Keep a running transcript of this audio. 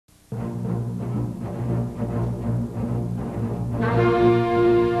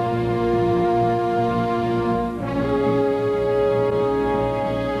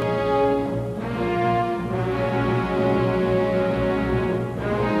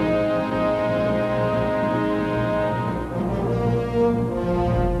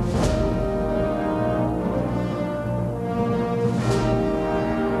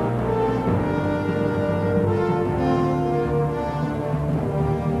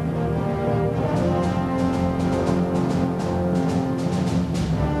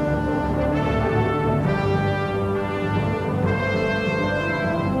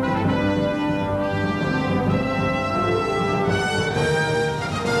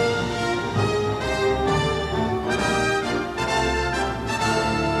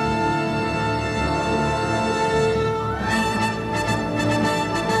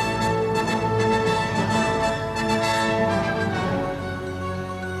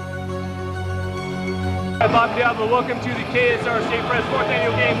Bob Diablo, welcome to the KASR State Press 4th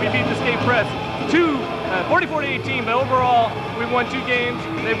annual game. We beat the State Press 44-18, but overall we won 2 games.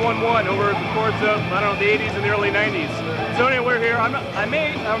 They've won 1 over the course of, I don't know, the 80s and the early 90s. So anyway, we're here. I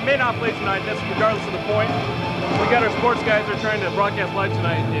may not play tonight. That's regardless of the point. We got our sports guys that are trying to broadcast live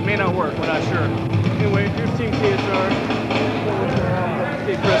tonight. It may not work. We're not sure. Anyway, here's Team KASR.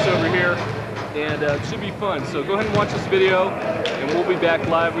 State Press over here. And it should be fun. So go ahead and watch this video, and we'll be back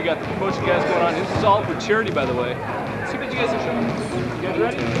live. We got the promotion guys going on. This is all for charity, by the way. See what you guys are showing. You guys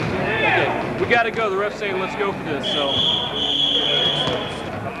ready? Okay, we got to go. The ref's saying let's go for this. So.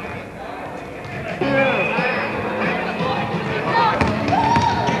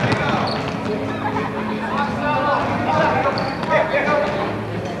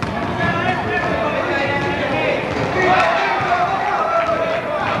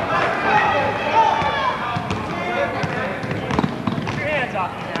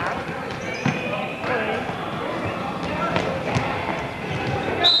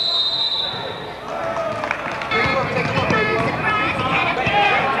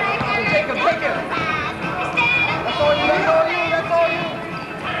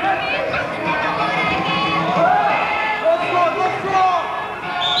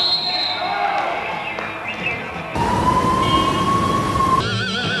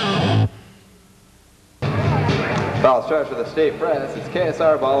 Foul stretch for the State Press. It's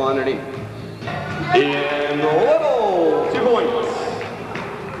KASR ball underneath. In the little, 2 points.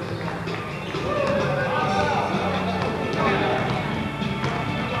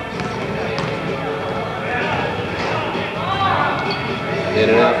 In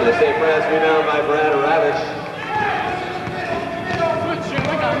and out for the State Press. Rebound by Brad Ravish.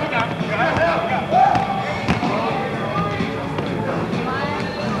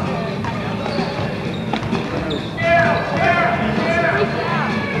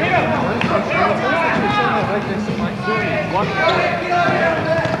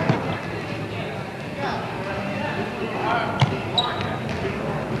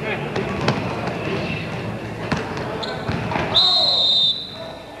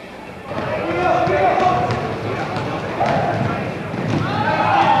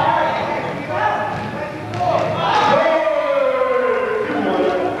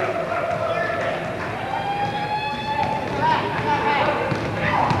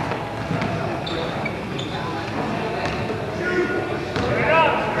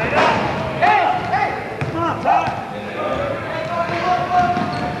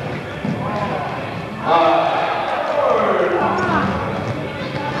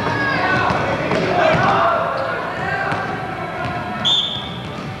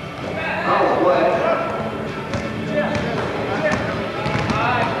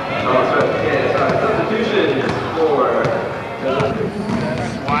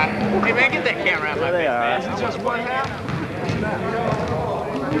 Hey man, get that camera out of my face, man. Is it just 1/2?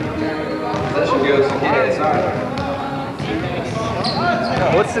 Possession goes to KASR.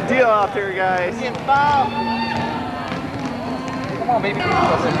 What's the deal out there, guys? Come on, baby.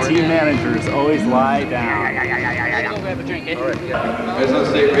 Team managers always lie down. Go grab a drink, eh? Arizona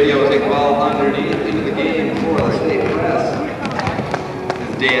State Radio will take the ball underneath into the game for the State Press.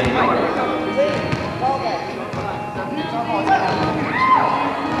 It's Dan Miller.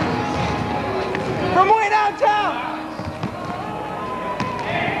 From way downtown!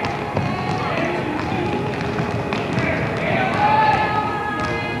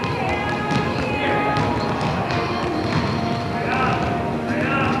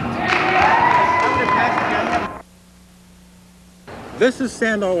 This is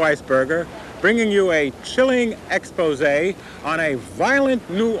Sandor Weisberger bringing you a chilling expose on a violent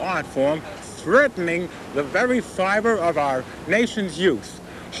new art form threatening the very fiber of our nation's youth.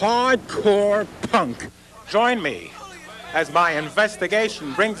 Hardcore punk. Join me as my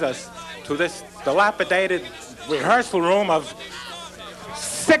investigation brings us to this dilapidated rehearsal room of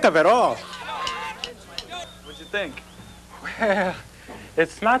sick of it all. What'd you think? Well,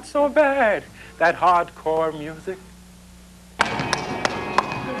 it's not so bad, that hardcore music.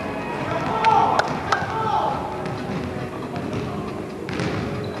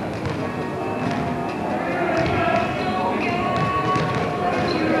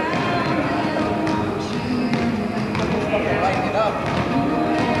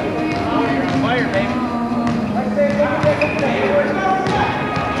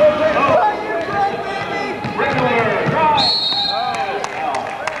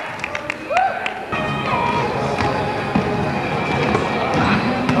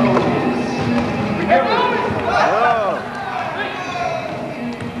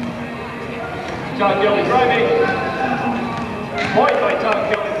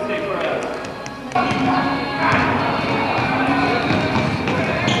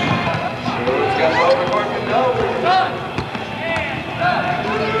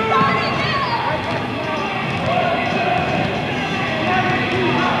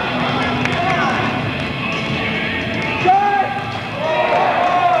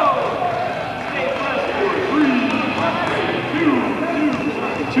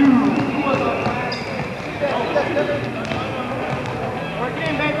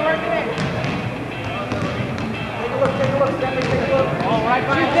 All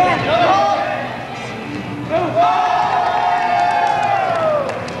right,